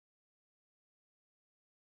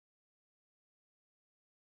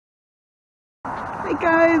Hey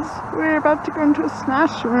guys, we're about to go into a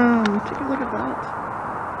smash room. Take a look at that.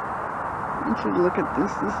 I want you to look at this.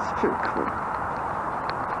 This is pretty cool.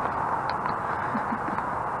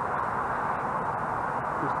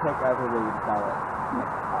 Just pick either way you sell it.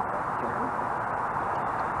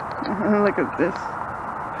 Look at this.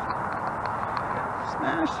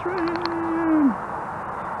 Smash room.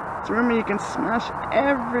 It's a room where you can smash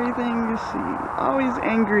everything you see. Always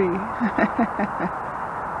angry.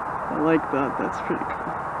 I like that. That's pretty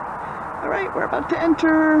cool. Alright, we're about to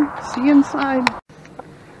enter. See you inside.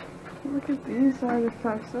 Look at these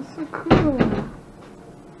artifacts. That's so cool.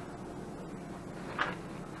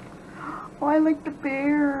 Oh, I like the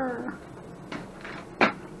bear.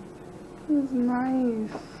 This is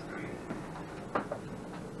nice.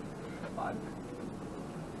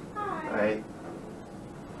 Hi.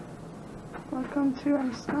 Welcome to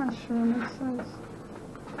our smash room, it says.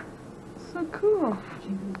 So cool.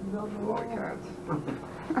 Oh, I can't.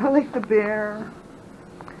 I like the bear.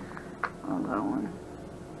 Oh, that one.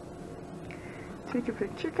 Take a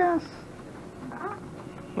picture, Cass.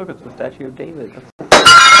 Look, it's the statue of David.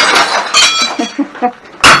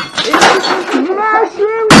 Smash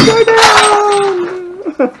room Showdown!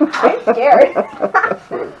 I'm scared.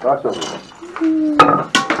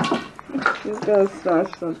 She's gonna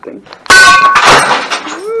smash something.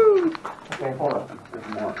 Woo! Okay, hold on. There's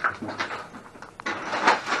more.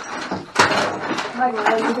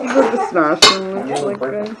 This is what the smash room looks like,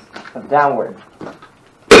 guys. Downward.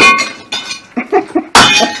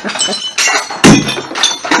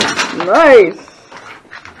 Nice!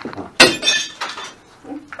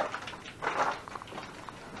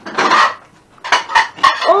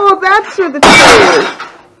 Oh, that's where the tray is.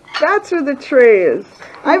 That's where the tray is.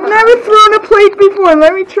 I've never thrown a plate before.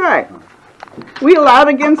 Let me try. We allowed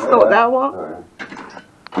against that wall?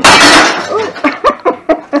 Oh.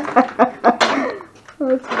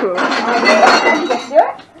 That's cool.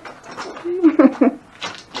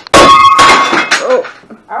 Oh.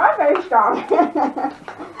 I'm not very strong.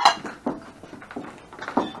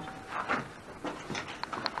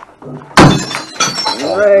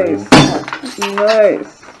 Nice.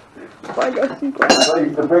 Nice. Oh, I got some glass. So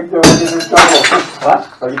you can break something like getting in trouble. What?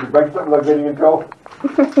 So you can break something like getting in trouble.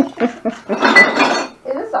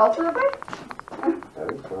 Is this also the break? That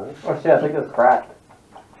is fine. Oh shit, I think it's cracked.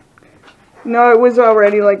 No, it was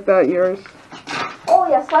already like that, yours. Oh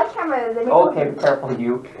yeah, sledgehammer. Then Okay, be careful,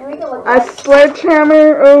 you. Make it look A like.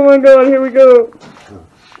 sledgehammer? Oh my god, here we go.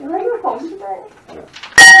 You like your phone today? It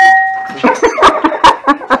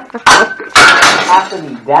has to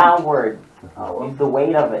be downward. Use the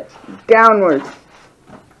weight of it. Downwards.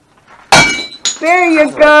 There you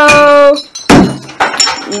go.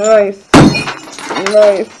 Nice.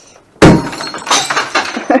 Nice.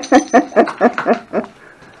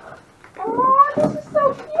 Oh, this is so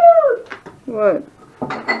cute. What?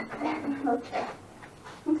 Okay.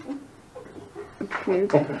 Cute.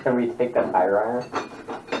 Can we take that tire iron?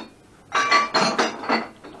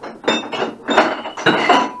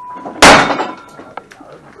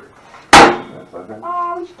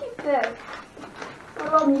 Oh, we should keep this. A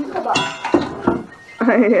little musical box.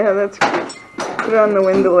 Yeah, that's cute. Put it on the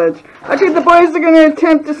window ledge. Okay, the boys are going to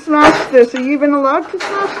attempt to smash this. Are you even allowed to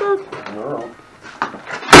smash that? No.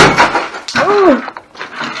 Oh!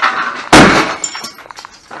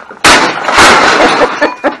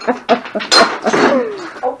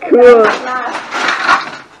 Cool.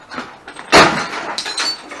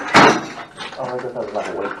 Oh, I guess that was a lot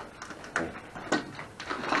of weight.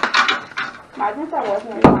 Imagine if that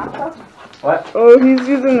wasn't a master. What? Oh, he's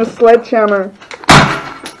using a sledgehammer.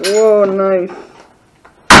 Whoa, nice.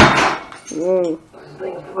 Whoa. This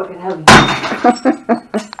thing's fucking heavy.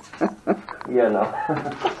 Yeah, no.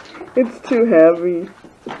 It's too heavy.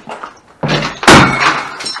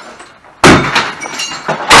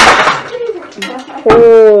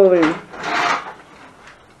 Holy.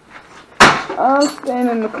 I'll stand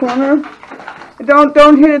in the corner.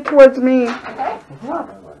 Don't hit it towards me. Okay.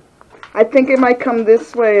 I think it might come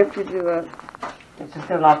this way if you do that. It's just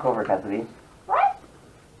gonna knock over, Cassidy. What?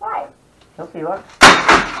 Why? You'll see what?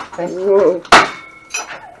 Thanks. Whoa.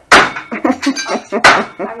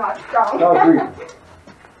 I'm not strong. No, agree.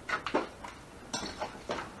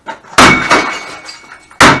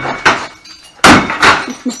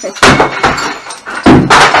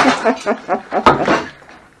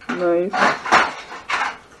 Nice.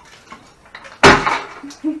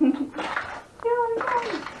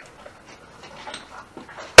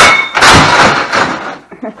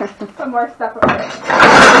 Some more stuff over there.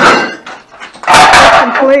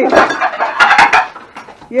 Complete.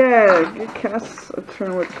 Yeah, give Cass a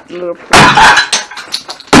turn with the little plate.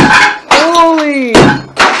 Oh! Holy!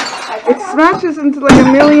 It smashes into like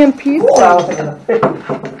a million pieces.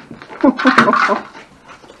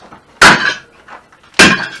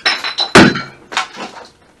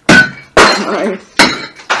 Nice.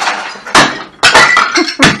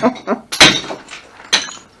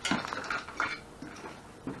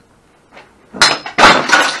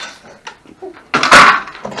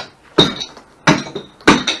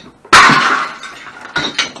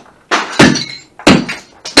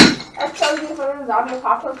 Zombie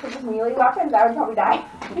apocalypse with just melee weapons, I would probably die.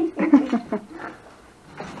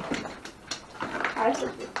 I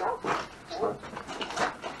should do that.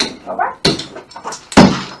 Go back.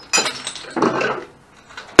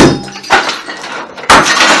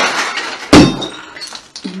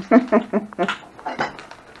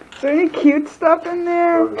 Is there any cute stuff in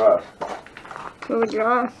there? Glass. Throw the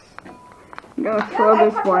glass. I'm gonna throw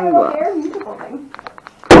this wine glass.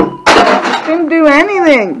 Didn't do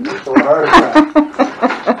anything.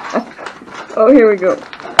 Oh, here we go.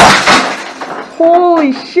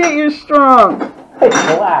 Holy shit, you're strong. It's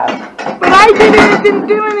glass. But I did it. It didn't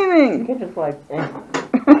do anything. You just like.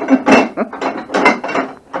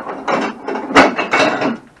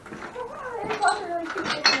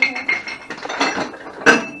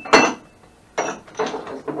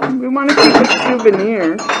 We want to keep a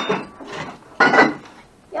souvenir.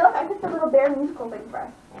 Yeah, look, I picked a little bear musical thing for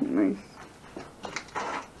us. Nice.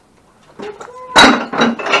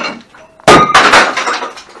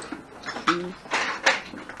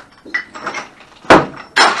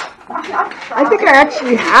 I think I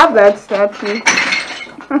actually have that statue.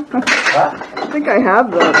 I think I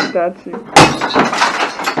have that statue.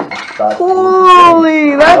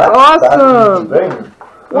 Holy, that's awesome.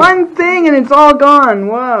 One thing and it's all gone.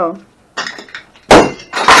 Wow.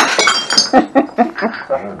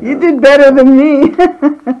 You did better than me.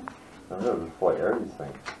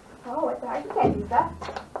 Oh, what the heck? You can't use that.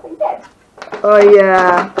 But you did. Oh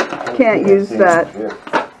yeah, can't use that.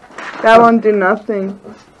 That won't do nothing.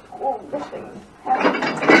 Oh, this thing is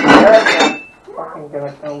Fucking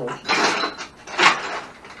gonna kill me.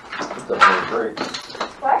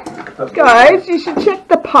 What? Guys, you should check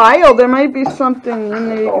the pile. There might be something in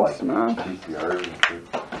there you can smash.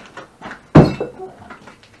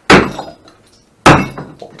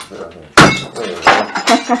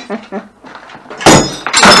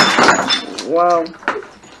 Wow.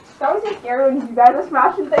 That was just scary when you guys are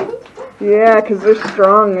smashing things. Yeah, because they're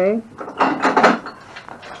strong, eh?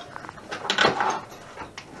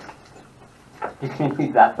 You can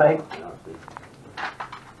use that thing?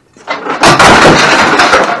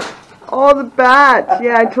 Oh, the bat.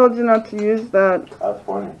 Yeah, I told you not to use that. That's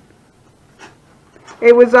funny.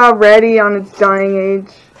 It was already on its dying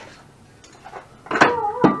age.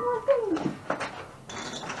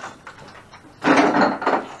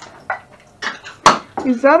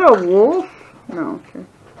 Is that a wolf? No, okay.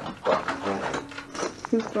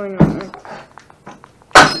 Who's going on next?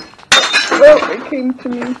 Oh, it came to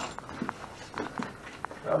me.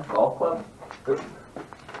 A golf club?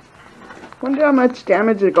 Wonder how much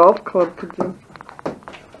damage a golf club could do.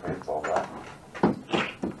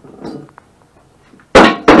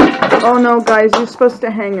 Oh no, guys, you're supposed to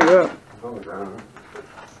hang it up.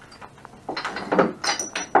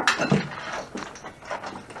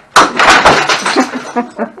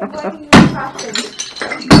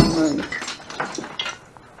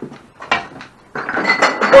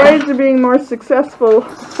 Boys are being more successful.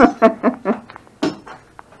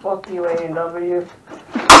 Fuck you, A&W.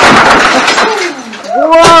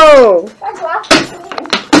 Whoa! That glass is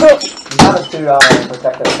You have a $2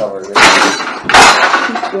 protective cover.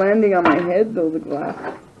 It's landing on my head though, the glass.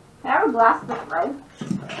 I have a glass this red.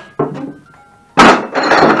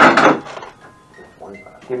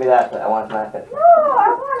 Give me that. I want to smash it. No, I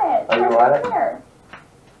want it. Oh, you want it? Here.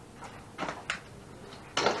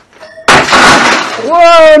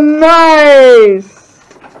 Whoa, nice!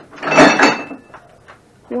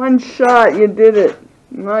 One shot, you did it.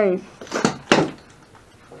 Nice.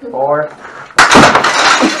 4.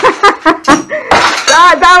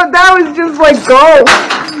 That was just like golf.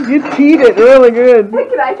 You teed it really good. Wait,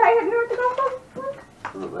 can I try hitting her with the golf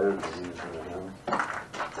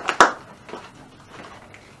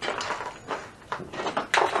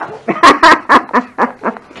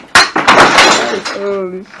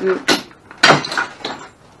Holy shit.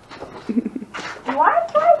 You want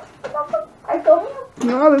to try? I told you.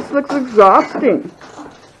 No, this looks exhausting.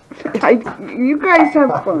 You guys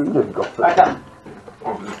have fun.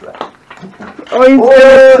 Oh, he's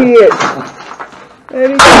gonna see it. There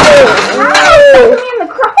he goes. Ow! Hit me in the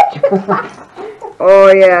crotch with that.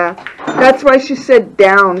 Oh yeah, that's why she said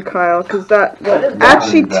down, Kyle, because that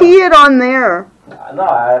actually tee it on there. No,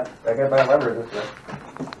 I guess I remember this way.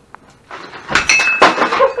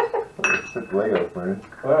 It's Legos, man.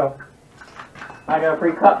 Well, I got a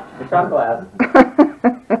free cup for shot glass.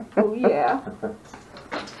 Oh yeah.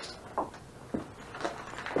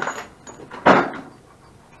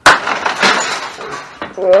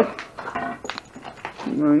 Oh.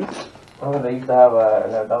 Nice. Oh, they used to have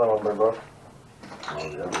another one, bro. Oh,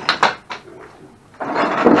 yeah.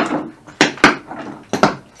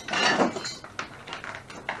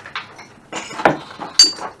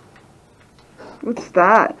 What's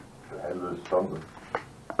that? Headless something.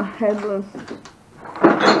 A headless.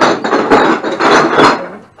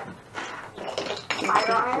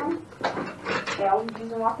 Fire iron. They always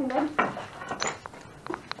use in Walking Dead.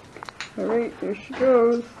 Alright, here she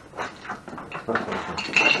goes.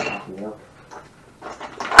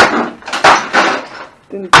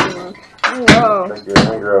 Didn't do much. Oh wow. Take your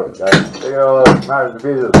finger out, guys. Take all those knives to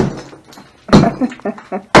pieces.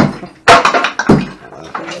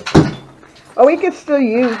 Oh, we could still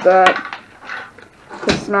use that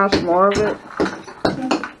to smash more of it.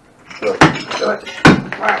 Good. Do it.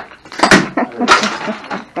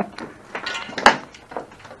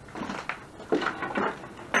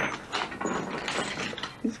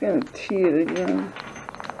 He's gonna tee it again.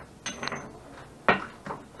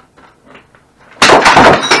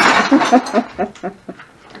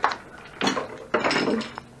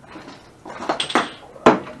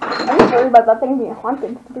 I'm just worried about that thing being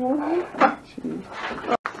haunted. Jeez.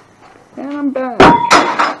 And I'm back.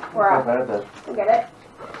 We're out. We'll get it.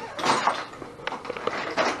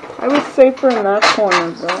 I was safer in that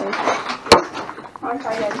corner, though. I'll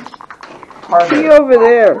try again. Tee over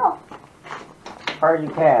there. Oh, Hard you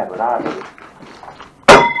can, but not.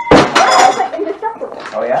 it's like indestructible.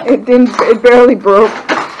 Oh yeah? It didn't. It barely broke.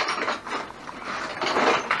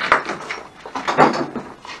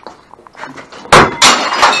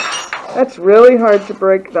 That's really hard to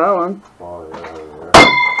break that one. Oh, yeah.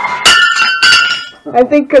 I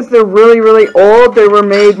think because they're really, really old, they were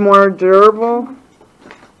made more durable.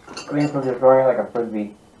 I mean, so you're throwing like a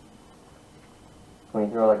frisbee. When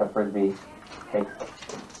you throw like a frisbee, take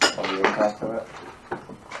all the impact of it.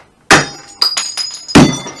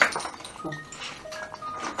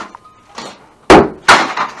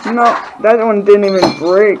 No, that one didn't even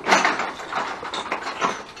break.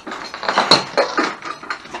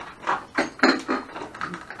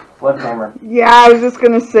 Sledgehammer. Yeah, I was just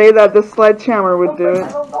gonna say that the sledgehammer would do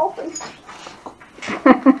it.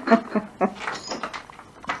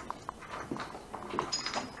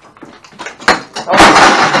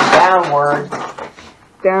 Oh, downward.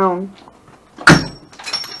 Down.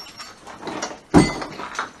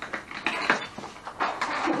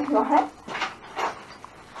 Go ahead.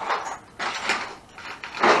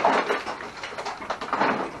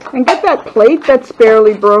 And get that plate that's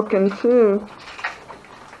barely broken too.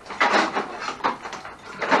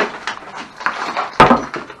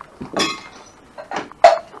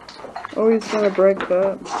 Oh, he's gonna break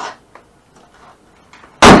that.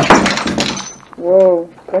 Whoa,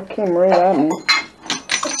 that came right at me.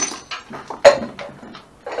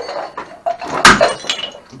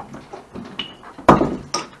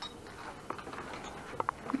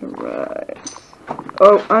 Alright.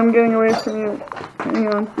 Oh, I'm getting away from you. Hang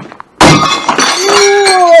on.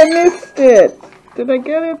 Oh, I missed it. Did I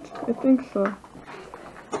get it? I think so.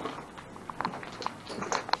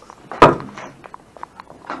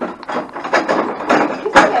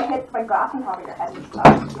 My glass on top of your head and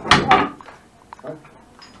stuff.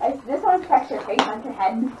 This one protects your face on your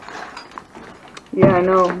head. Yeah, I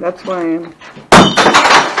know. That's why I am.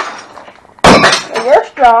 You're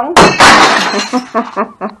strong.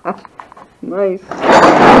 Nice. Look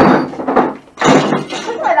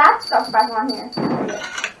at that stuff back on here.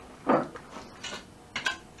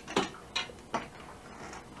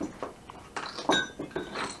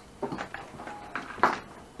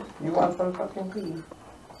 You want some fucking tea?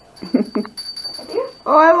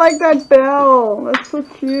 Oh, I like that bell. That's so Oh,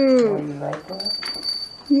 cute. you like that?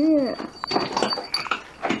 Yeah.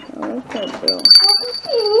 I like that bell.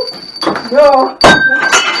 No.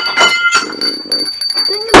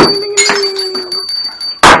 Ding, ding, ding, ding.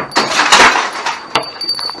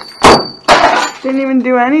 Didn't even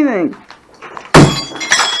do anything.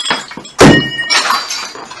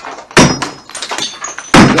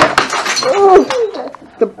 Oh,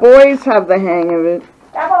 the boys have the hang of it.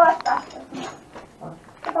 Grab all that stuff.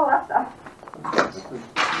 Grab all that stuff.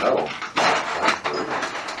 No.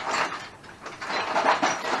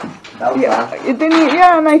 That was Yeah, fun. it didn't.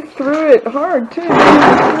 Yeah, and I threw it hard too.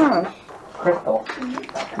 Gosh. crystal.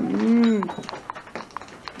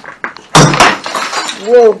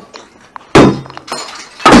 Whoa.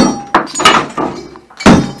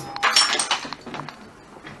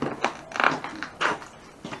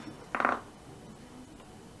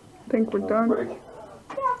 I think we're done.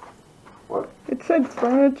 What? It said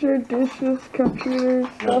furniture, dishes, computers,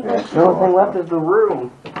 stuff. Okay. The only thing left is the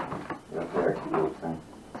room. That's the extra little thing.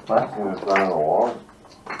 What? In the front of the wall.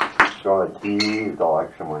 Saw the TV, all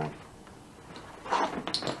extra money.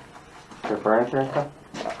 Your furniture and stuff?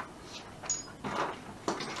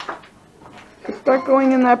 So start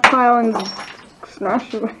going in that pile and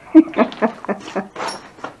smash it away.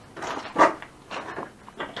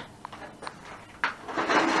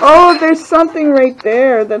 Oh, there's something right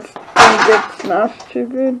there that's gonna get smashed too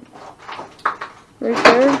good. Right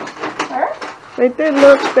there. Where? Right there,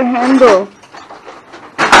 look, the handle.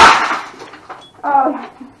 Oh.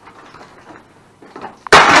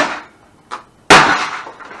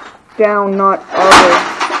 Down, not up.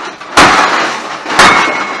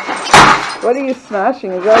 What are you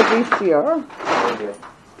smashing? Is that a VCR?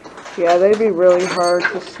 Yeah, they'd be really hard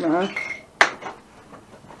to smash.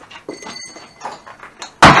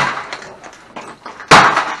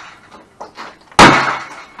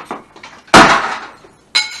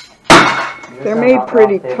 They're made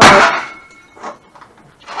pretty tough.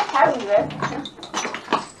 How is it?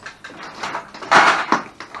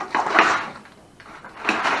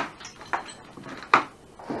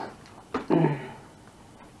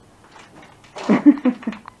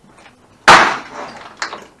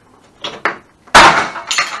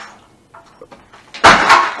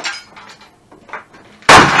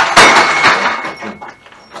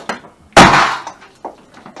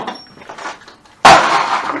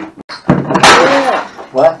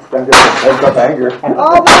 What? Don't get heads up anger.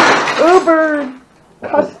 All the Uber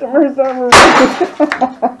customers are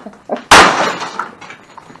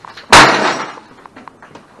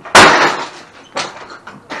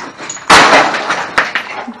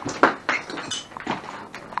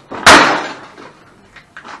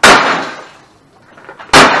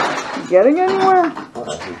getting anywhere?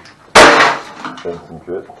 That's some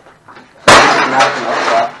shit.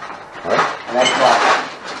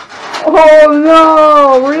 Oh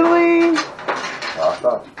no, really?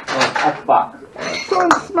 Xbox.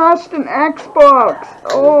 Someone smashed an Xbox.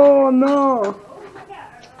 Oh no.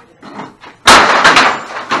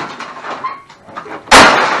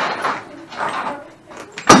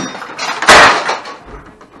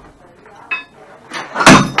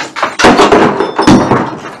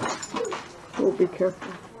 Oh, be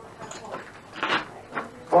careful.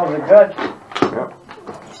 Well, we're good. Yep.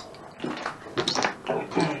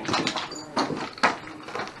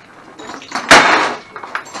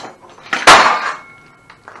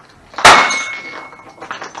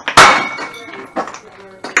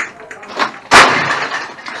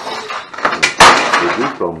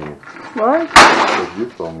 What? You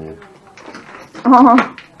told me.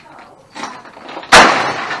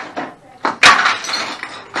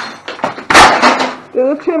 Do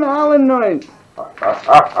the Tim Allen noise.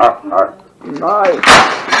 Nice.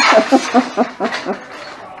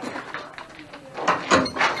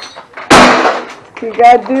 You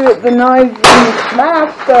gotta do it the noise when you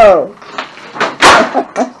smash though.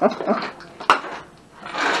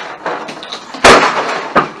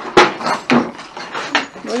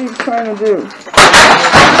 What are you trying to do?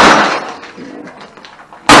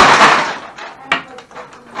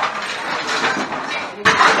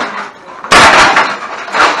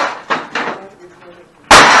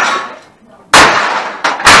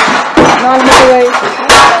 Not another way.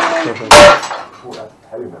 Ooh, that's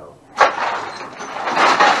heavy metal.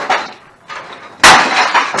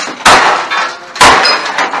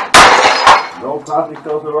 No plastic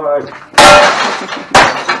still survives.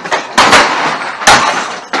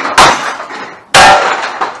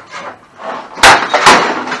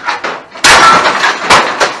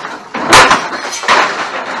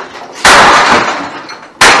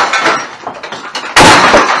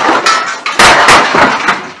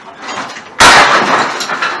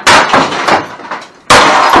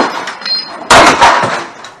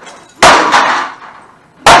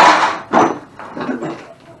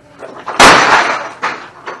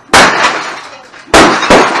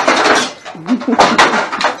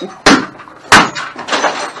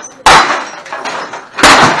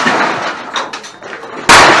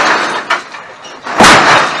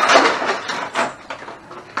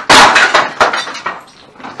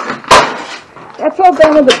 That's all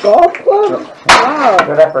down at the golf club? Wow.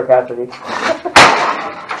 Good effort, Cassidy.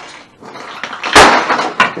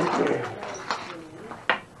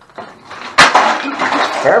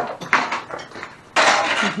 Careful.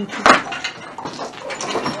 The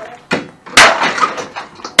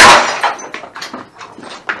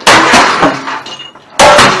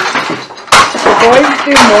boys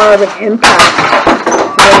do more of an impact.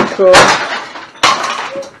 Very cool.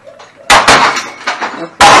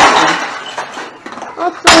 That's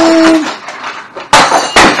awesome.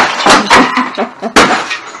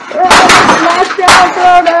 Smash down,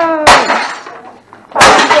 Showdown!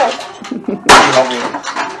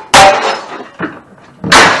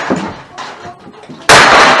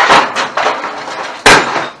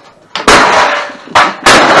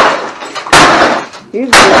 He's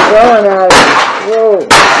just going at it. Whoa.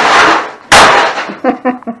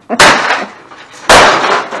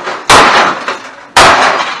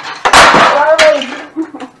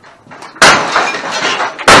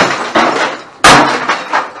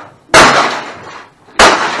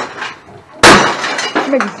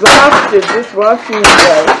 I'm exhausted just watching you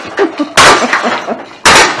guys.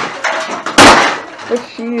 What's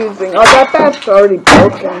she using? Oh, that bat's already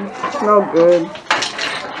broken. It's no good.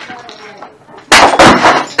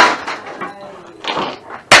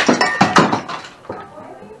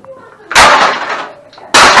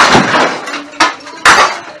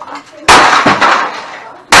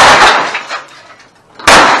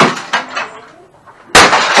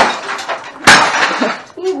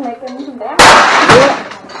 He's making some damage. Yeah.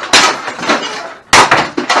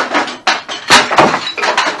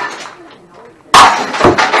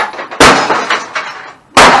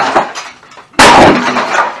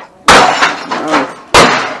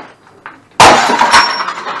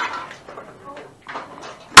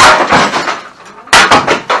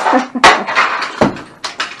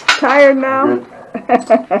 Tired now?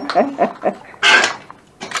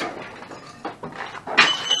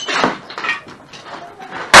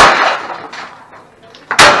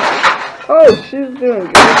 Oh, she's doing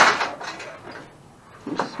good.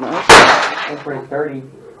 Smash. That's pretty 30.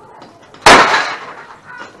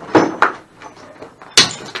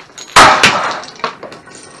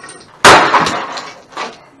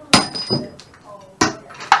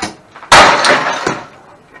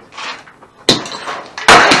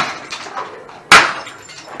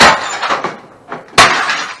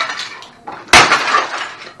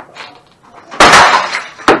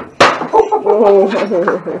 Whoa. Okay,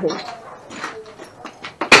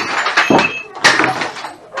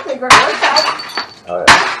 great. What's that? Oh,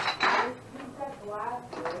 yeah.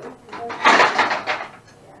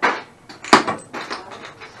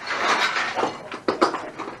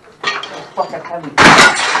 It's fucking heavy.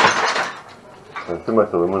 There's too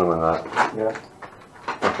much aluminum in that. Yeah.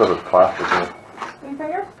 Most of it's plastic, isn't it? Any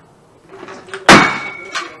finger?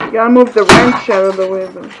 You gotta move the wrench out of the way.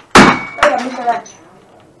 Though. Oh, yeah, move the wrench.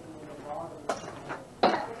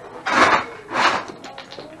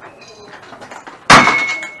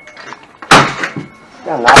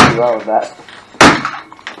 Gotta knock you out with that.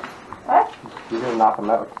 What? You're gonna knock him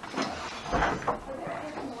out.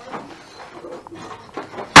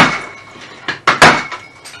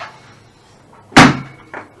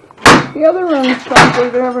 The other room sounds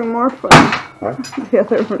like they're having more fun. What? The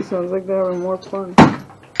other room sounds like they're having more fun.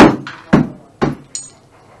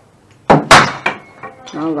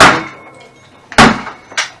 All right.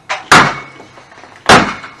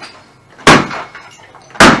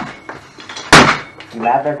 You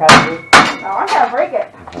mad there, Cassidy? No, I'm gonna break it.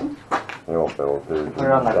 They won't be able to. Put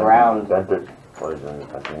it on the ground. Dent it. Poison it,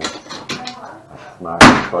 I think. Smash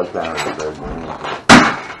the sledgehammer to the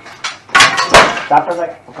Stop for a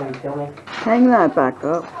sec before you kill me. Hang that back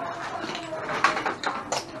up.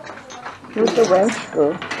 Where's the wrench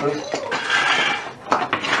go?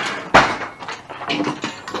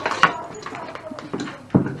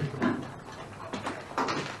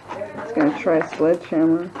 It's gonna try a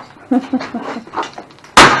sledgehammer.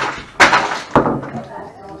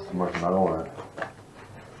 Much metal in it.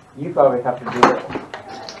 You probably have to do it.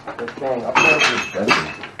 This thing up there.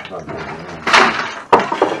 Not good.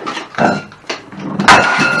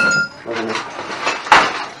 Look at this.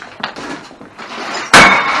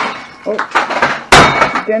 Oh,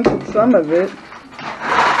 dented some of it.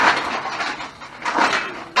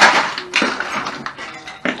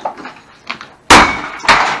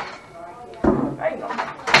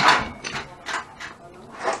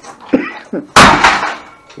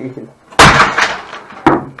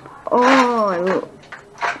 Oh,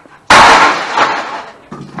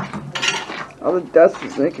 all the dust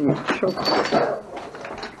is making me choke.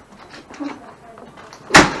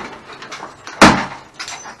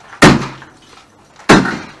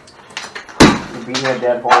 You're beating a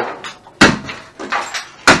dead horse.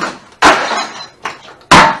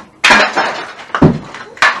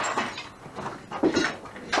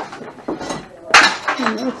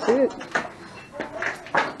 That's it.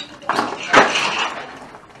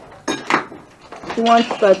 She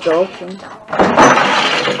wants that dolphin.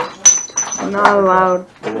 You're not allowed.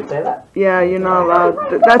 Did they say that? Yeah, you're not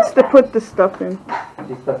allowed. That's to put the stuff in.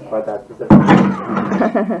 She specified that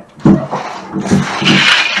specifically.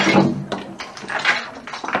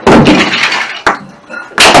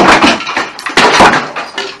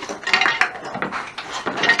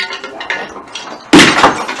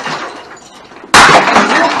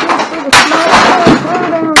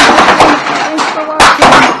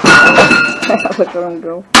 Look at him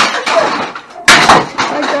go.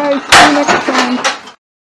 Bye guys, see you next time.